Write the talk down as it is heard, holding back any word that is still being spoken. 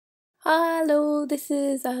Hello, this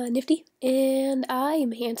is Nifty, and I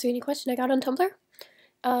am answering a question I got on Tumblr.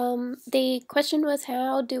 The question was,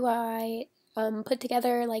 how do I put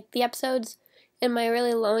together like the episodes and my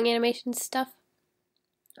really long animation stuff?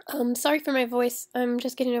 Sorry for my voice. I'm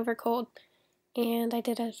just getting over a cold, and I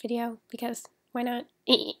did a video because why not?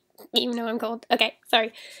 Even though I'm cold. Okay,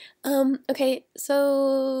 sorry. Okay,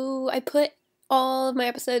 so I put all of my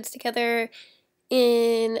episodes together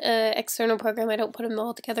in an external program. I don't put them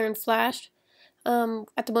all together in Flash.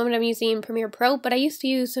 At the moment I'm using Premiere Pro, but I used to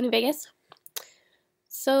use Sony Vegas.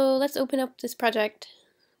 So let's open up this project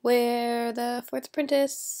where the Fourth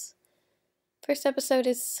Apprentice first episode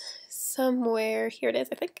is somewhere. Here it is,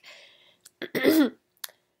 I think.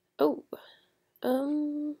 Oh,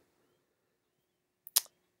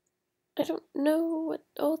 I don't know what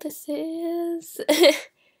all this is.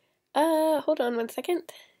 Hold on one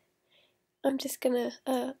second. I'm just gonna,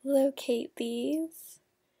 locate these.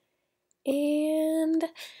 And,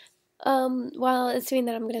 while it's doing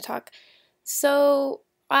that, I'm gonna talk. So,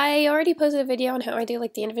 I already posted a video on how I do,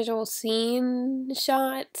 like, the individual scene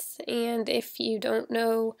shots, and if you don't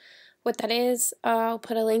know what that is, I'll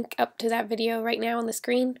put a link up to that video right now on the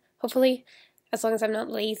screen, hopefully, as long as I'm not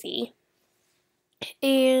lazy.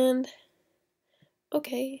 And,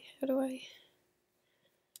 okay, how do I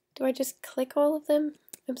just click all of them?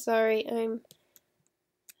 I'm sorry, can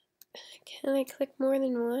I click more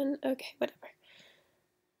than one? Okay, whatever.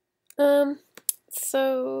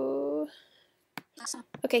 So,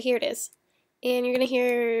 okay, here it is. And you're gonna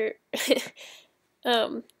hear,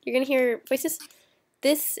 you're gonna hear voices.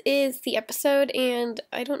 This is the episode, and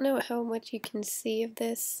I don't know how much you can see of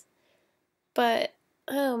this, but,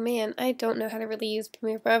 oh man, I don't know how to really use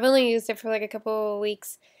Premiere Pro. I've only used it for like a couple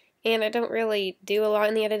weeks, and I don't really do a lot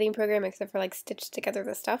in the editing program except for like stitch together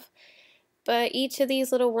the stuff. But each of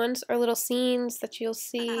these little ones are little scenes that you'll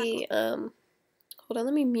see. Hold on,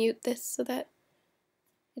 let me mute this so that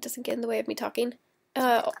it doesn't get in the way of me talking.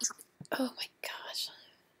 Oh my gosh.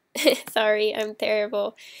 Sorry, I'm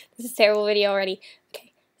terrible. This is a terrible video already.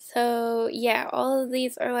 Okay, so yeah, all of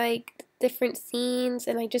these are like different scenes,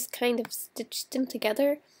 and I just kind of stitched them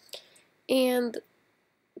together. And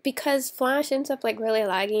because Flash ends up like really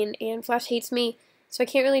lagging, and Flash hates me, so I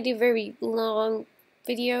can't really do very long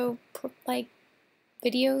videos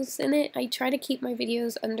in it. I try to keep my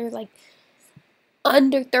videos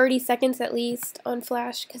under 30 seconds at least on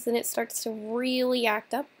Flash, because then it starts to really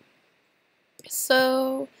act up.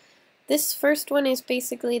 So this first one is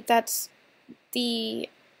basically, that's the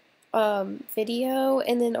video,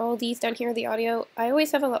 and then all these down here are the audio. I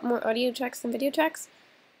always have a lot more audio tracks than video tracks.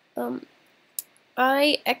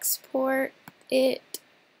 I export it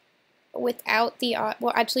without the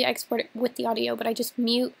well, actually I export it with the audio, but I just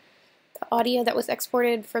mute the audio that was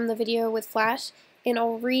exported from the video with Flash, and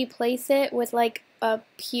I'll replace it with like a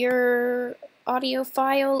pure audio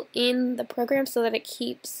file in the program so that it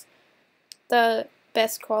keeps the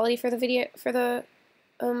best quality for the video, for the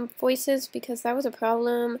voices, because that was a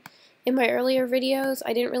problem in my earlier videos.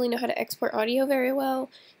 I didn't really know how to export audio very well,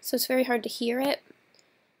 so it's very hard to hear it.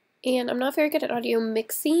 And I'm not very good at audio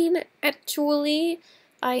mixing, actually.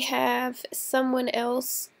 I have someone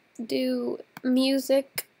else do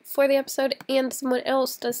music for the episode, and someone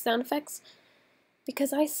else does sound effects,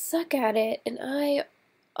 because I suck at it, and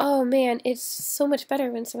oh man, it's so much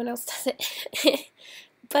better when someone else does it.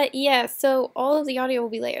 But yeah, so all of the audio will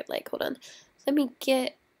be layered. Like, hold on, let me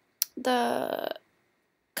get the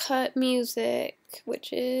cut music,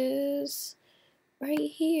 which is right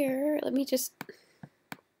here. Let me just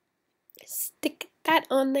stick that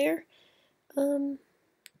on there.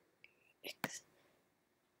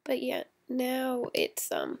 But yeah, now it's,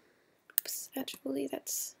 oops, actually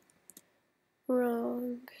that's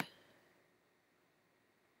wrong.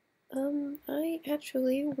 I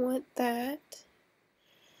actually want that.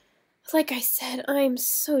 Like I said, I'm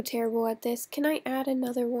so terrible at this. Can I add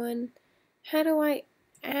another one? How do I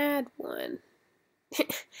add one?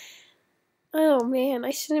 Oh man,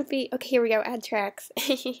 I shouldn't be. Okay, here we go. Add tracks.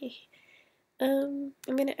 I'm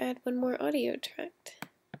gonna add one more audio track.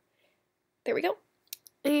 There we go.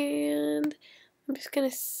 And I'm just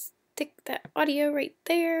gonna stick that audio right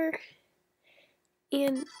there.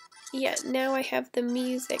 And yeah, now I have the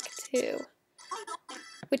music too,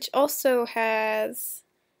 which also has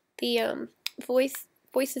the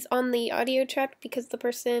voices on the audio track, because the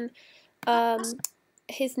person,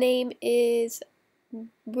 his name is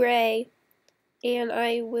Ray, and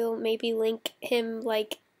I will maybe link him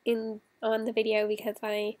like on the video, because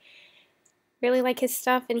I really like his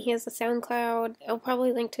stuff, and he has a SoundCloud. I'll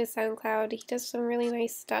probably link to his SoundCloud. He does some really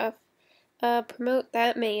nice stuff. Promote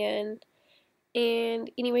that man. And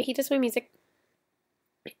anyway, he does my music.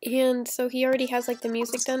 And so he already has like the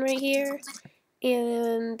music done right here.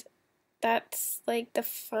 And that's like the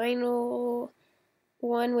final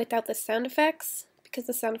one without the sound effects, because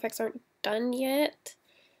the sound effects aren't done yet.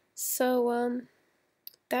 So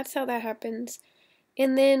that's how that happens.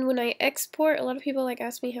 And then when I export, a lot of people like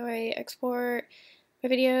ask me how I export my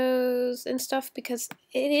videos and stuff, because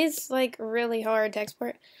it is like really hard to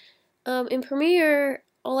export. In Premiere,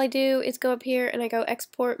 all I do is go up here and I go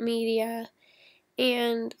export media,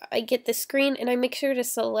 and I get the screen and I make sure to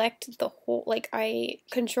select the whole, like I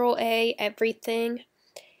Control A everything,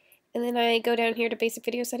 and then I go down here to basic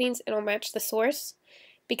video settings and I'll match the source,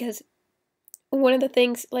 because one of the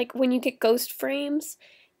things, like when you get ghost frames,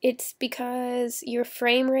 it's because your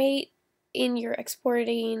frame rate in your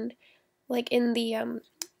exporting, like in the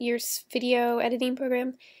your video editing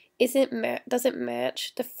program, doesn't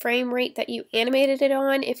match the frame rate that you animated it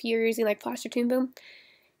on if you're using like Flash or Toon Boom.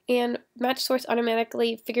 And Match Source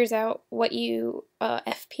automatically figures out what your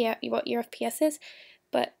FPS is,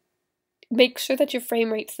 but make sure that your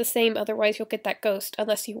frame rate's the same, otherwise you'll get that ghost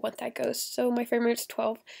unless you want that ghost. So my frame rate's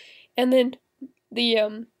 12, and then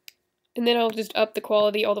I'll just up the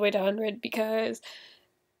quality all the way to 100, because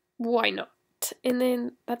why not? And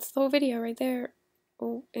then that's the whole video right there.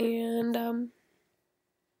 Oh, and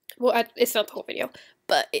well, it's not the whole video,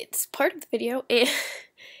 but it's part of the video,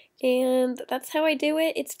 and that's how I do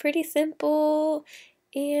it. It's pretty simple,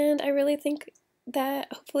 and I really think that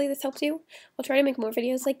hopefully this helps you. I'll try to make more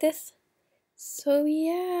videos like this. So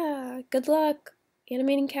yeah, good luck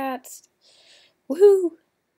animating cats. Woohoo!